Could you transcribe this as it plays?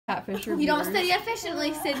Catfish reviewers. You don't study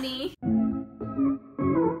efficiently, Sydney.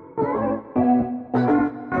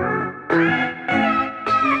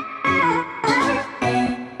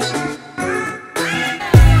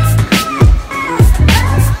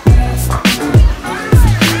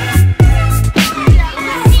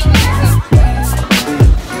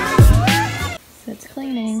 So it's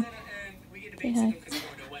cleaning. Say hi.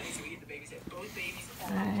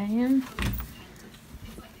 I am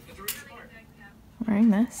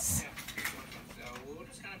wearing this.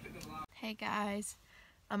 Hey guys,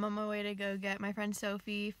 I'm on my way to go get my friend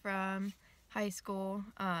Sophie from high school.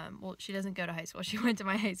 Well, she doesn't go to high school. She went to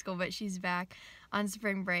my high school, but she's back on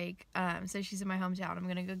spring break. So she's in my hometown. I'm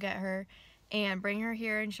gonna go get her and bring her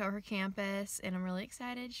here and show her campus. And I'm really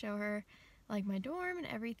excited to show her like my dorm and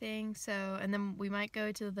everything. So, and then we might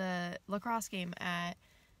go to the lacrosse game at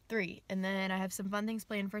 3, and then I have some fun things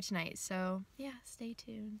planned for tonight. So yeah, stay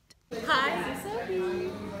tuned. Hi, Sophie.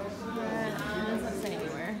 It doesn't say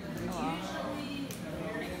anywhere. Oh,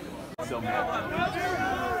 well.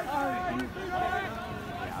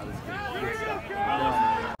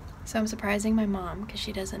 So I'm surprising my mom because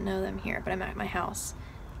she doesn't know that I'm here, but I'm at my house,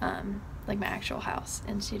 like my actual house,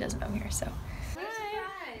 and she doesn't know I'm here. So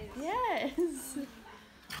hi. Yes.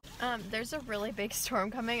 There's a really big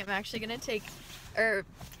storm coming. I'm actually gonna take or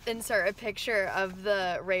insert a picture of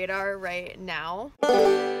the radar right now.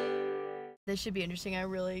 This should be interesting. I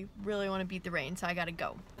really want to beat the rain, so I gotta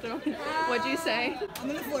go. What'd you say? I'm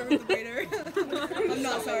gonna flirt with the waiter. I'm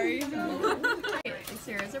not sorry.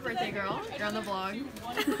 Sarah's a birthday girl. You're on the vlog.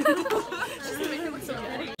 She's gonna make it look so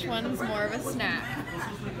good. Which one's more of a snack?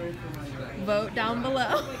 Vote down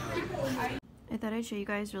below. I thought I'd show you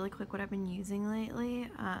guys really quick what I've been using lately.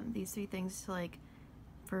 These 3 things to like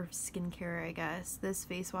for skincare, I guess. This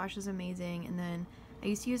face wash is amazing, and then I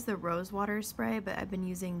used to use the rose water spray, but I've been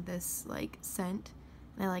using this like scent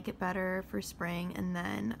and I like it better for spraying. And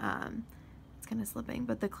then it's kind of slipping,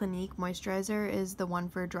 but the Clinique moisturizer is the one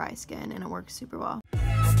for dry skin, and it works super well.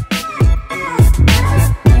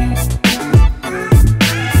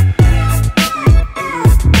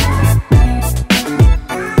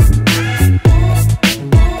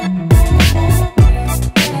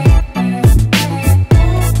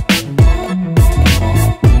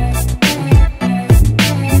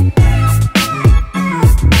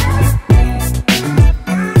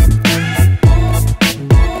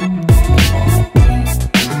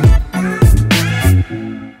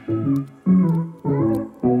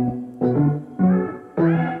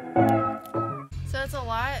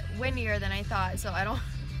 Windier than I thought, so I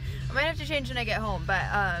might have to change when I get home, but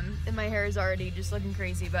and my hair is already just looking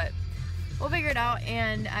crazy, but we'll figure it out.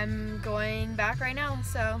 And I'm going back right now,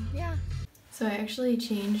 so yeah. So I actually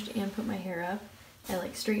changed and put my hair up. I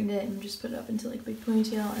like straightened it and just put it up into like a big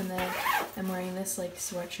ponytail, and then I'm wearing this like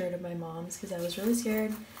sweatshirt of my mom's because I was really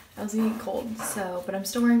scared I was gonna get cold. So, but I'm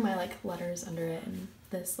still wearing my like letters under it and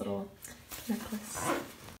this little necklace.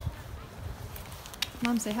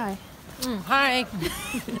 Mom, say hi. Hi.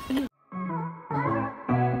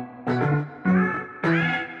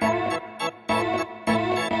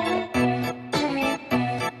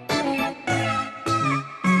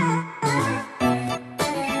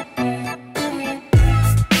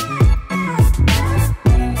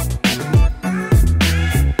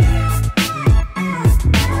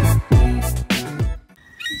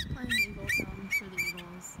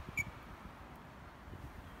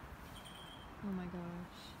 Oh my gosh.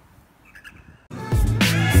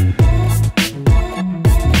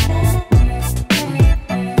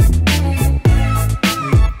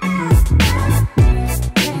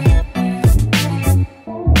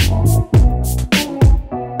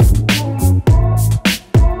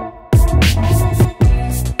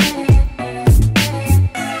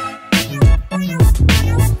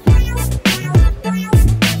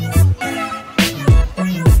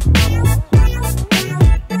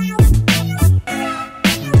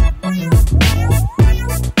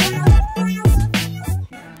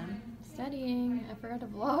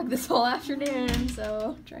 This whole afternoon,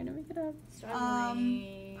 so I'm trying to make it up.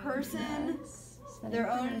 Person,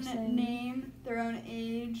 their own name, their own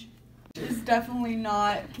age is definitely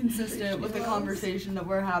not consistent with the conversation that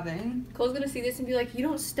we're having. Cole's gonna see this and be like, "You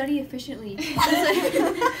don't study efficiently."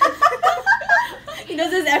 He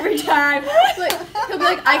does this every time. Like, he'll be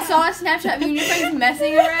like, "I saw a Snapchat of you and your friends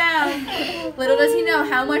messing around." Little does he know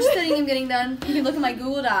how much studying I'm getting done. You can look at my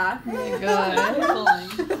Google Doc. Oh my god.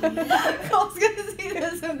 Cole's gonna see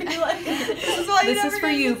this and be like, "This is for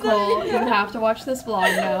you, Cole. You have to watch this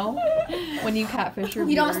vlog now when you catfish your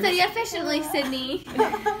You don't viewers. study efficiently, Sydney.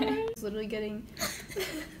 Literally getting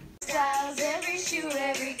styles, every shoe,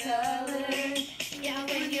 every color. Yeah,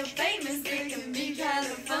 when you're famous, it can be kind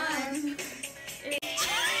of fun.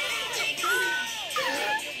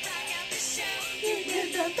 You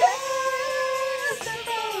get the best of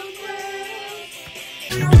both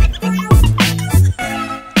worlds.